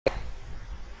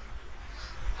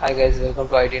Hi guys, welcome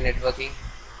to IT networking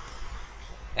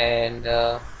and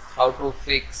how to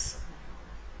fix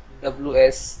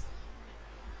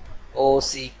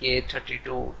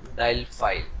wsock32.dll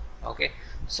file. Okay,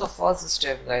 so first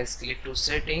step guys, click to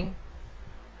setting,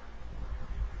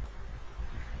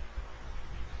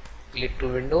 click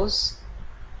to Windows.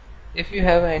 If you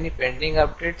have any pending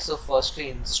updates, so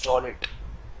firstly install it.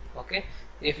 Okay,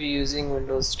 if you're using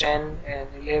Windows 10 and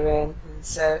 11,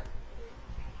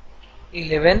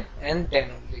 11 and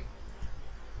 10 only.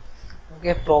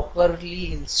 Okay,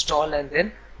 properly install and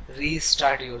then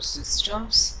restart your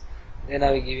systems. Then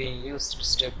I will giving you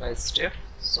step by step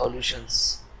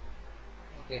solutions.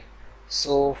 Okay,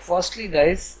 so firstly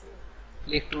guys,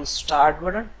 click to start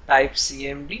button, type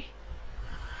cmd,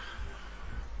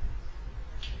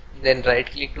 then right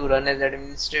click to run as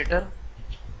administrator,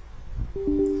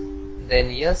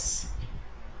 then yes,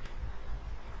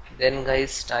 then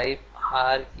guys type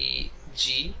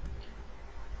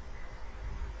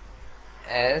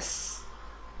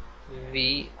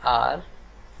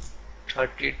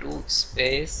ReGSVR32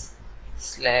 space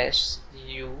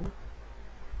 /u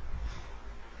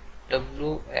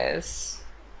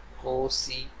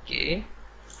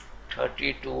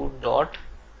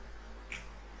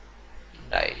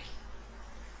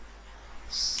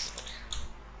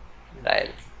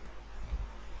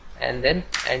and then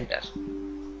enter.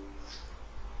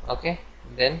 Okay,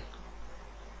 then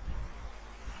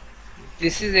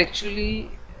this is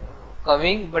actually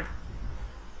coming, but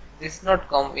this not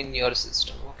come in your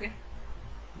system. Okay,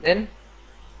 then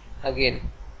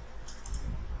again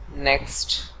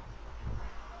next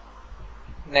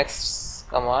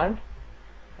command,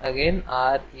 again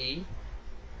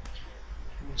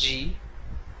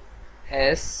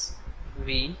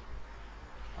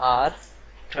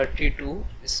ReGSVR32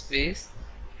 space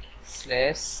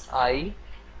 /I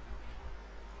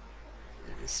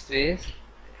space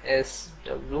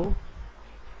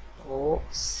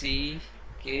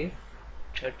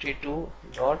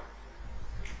SWOCK32.dll,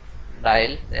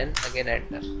 then again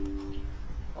enter.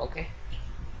 Okay,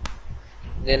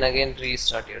 then again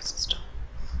restart your system.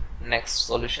 Next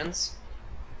solutions,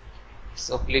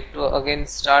 so click to again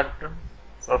start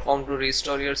perform to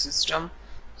restore your system.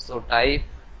 So type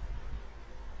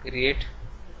create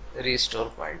restore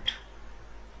point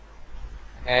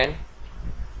and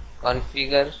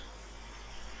configure,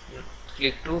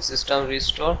 click to system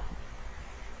restore,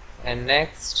 and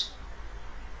next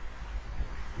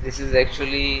this is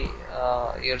actually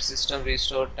your system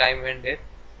restore time and date,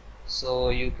 so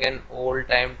you can hold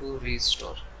time to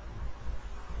restore.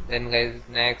 Then guys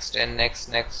next and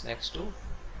next to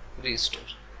restore.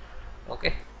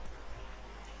 Okay,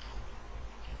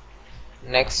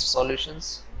 next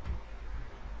solutions,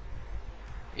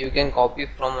 you can copy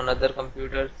from another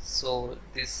computer. So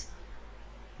this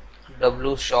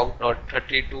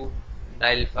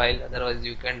wsock32.dll file, otherwise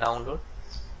you can download.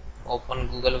 Open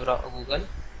Google,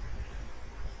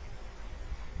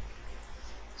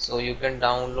 so you can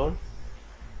download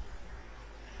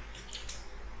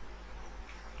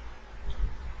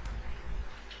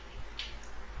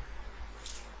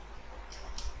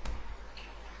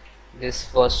this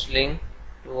first link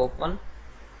to open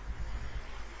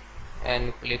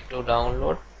and click to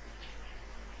download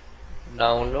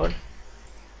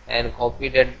and copy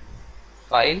that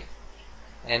file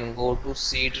and go to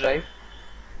C drive,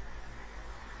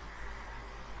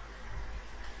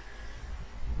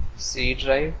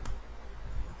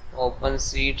 open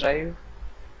C drive,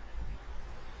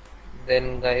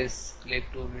 then guys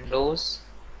click to Windows,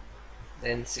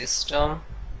 then system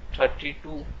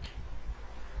 32,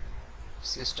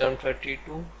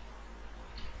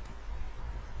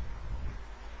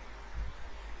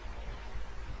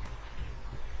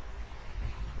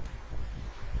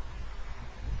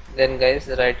 then guys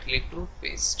right click to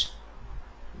paste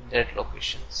that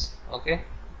locations. Okay,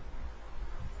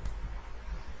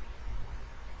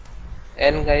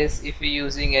 and guys if you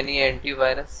using any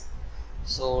antivirus,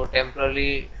 so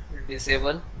temporarily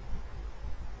disable.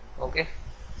 Okay,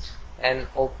 and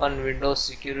open Windows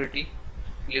security,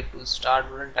 click to start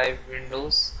button, type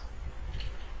Windows,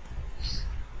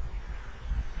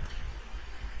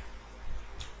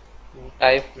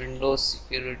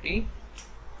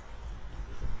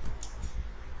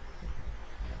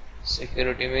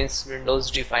 security means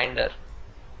Windows Defender,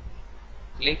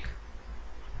 click,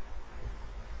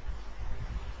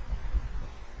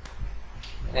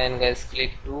 and guys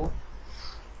click to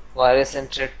virus and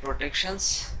threat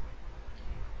protections,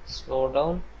 scroll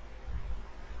down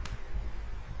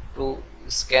to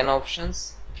scan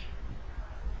options,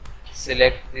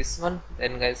 select this one,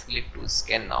 then guys click to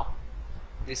scan now.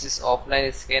 This is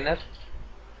offline scanner,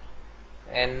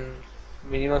 and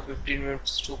minimum 15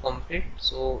 minutes to complete,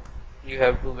 so you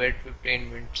have to wait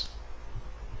 15 minutes.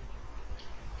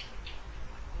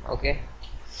 Okay,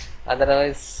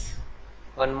 otherwise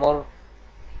one more,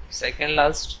 second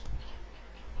last,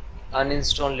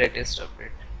 uninstall latest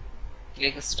update.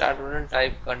 Click start button,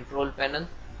 type control panel,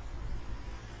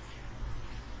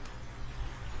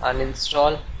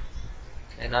 uninstall,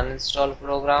 and uninstall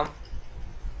program,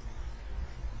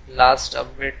 last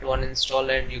update to uninstall,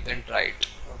 and you can try it.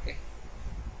 Okay,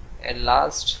 and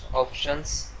last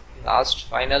options, last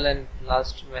final and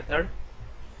last method.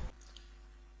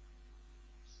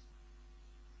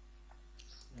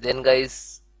 Then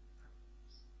guys,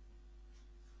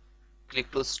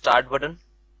 click to start button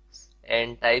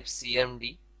and type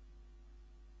cmd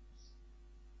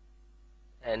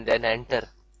and then enter.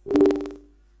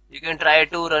 You can try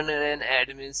to run an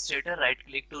administrator, right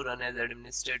click to run as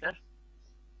administrator,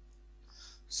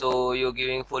 so you're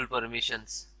giving full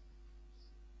permissions.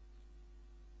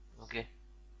 Okay,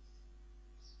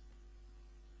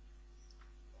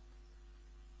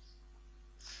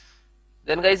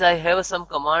 then guys, I have some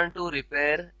command to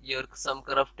repair your some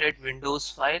corrupted Windows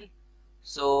file.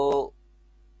 So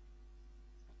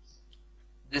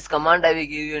this command I will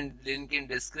give you in link in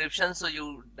description, so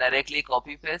you directly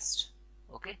copy paste.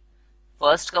 Okay,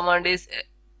 first command is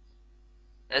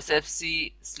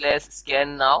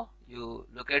sfc/scannow. You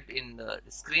look at in the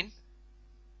screen.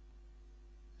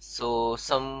 So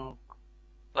some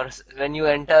when you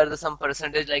enter some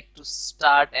percentage like to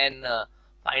start and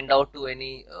find out to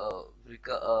any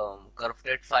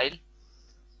corrupted file.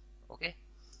 Okay,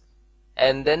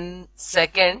 and then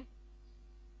second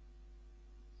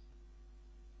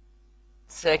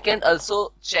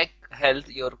also check health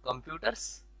your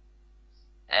computers,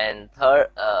 and third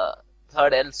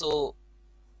also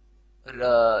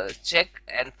check,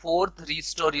 and fourth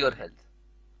restore your health.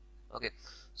 Okay,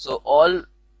 so all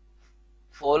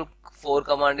four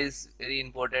command is very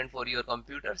important for your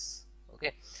computers.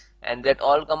 Okay, and that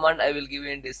all command I will give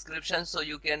you in description, so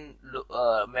you can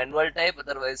manual type,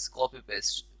 otherwise copy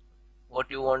paste what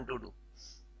you want to do.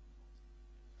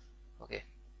 Okay,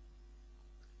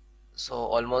 so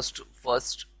almost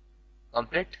first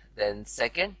complete, then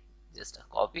second just a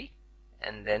copy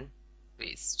and then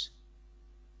paste,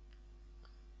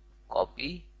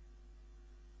 copy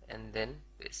and then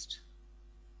paste.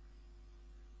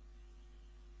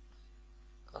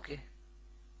 Okay,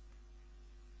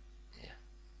 yeah,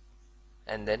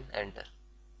 and then enter.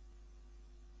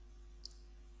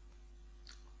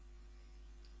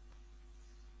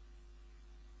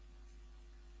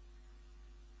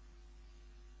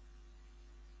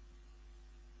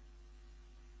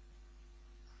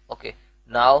 Okay,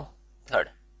 now third.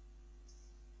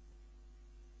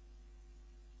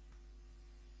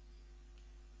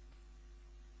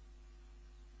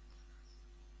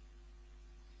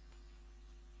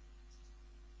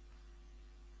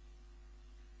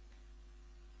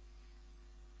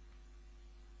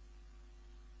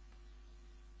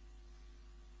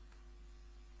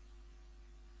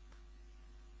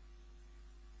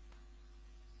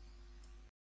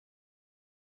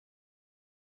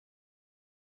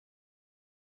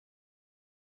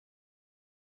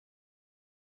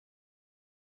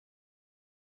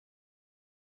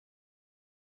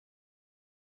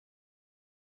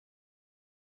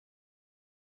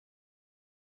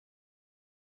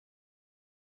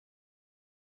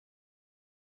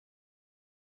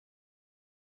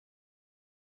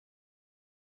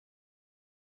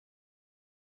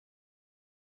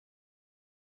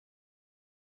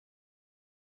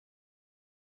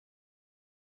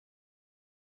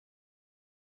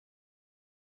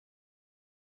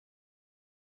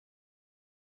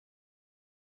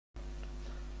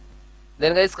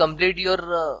 Then guys, complete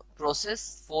your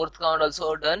process. Fourth count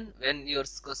also done when your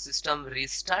system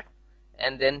restart,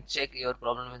 and then check your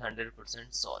problem is 100%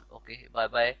 solved. Okay, bye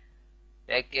bye,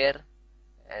 take care,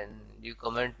 and you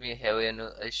comment me have any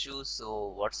issue,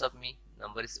 so WhatsApp me,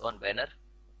 number is on banner.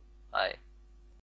 Bye.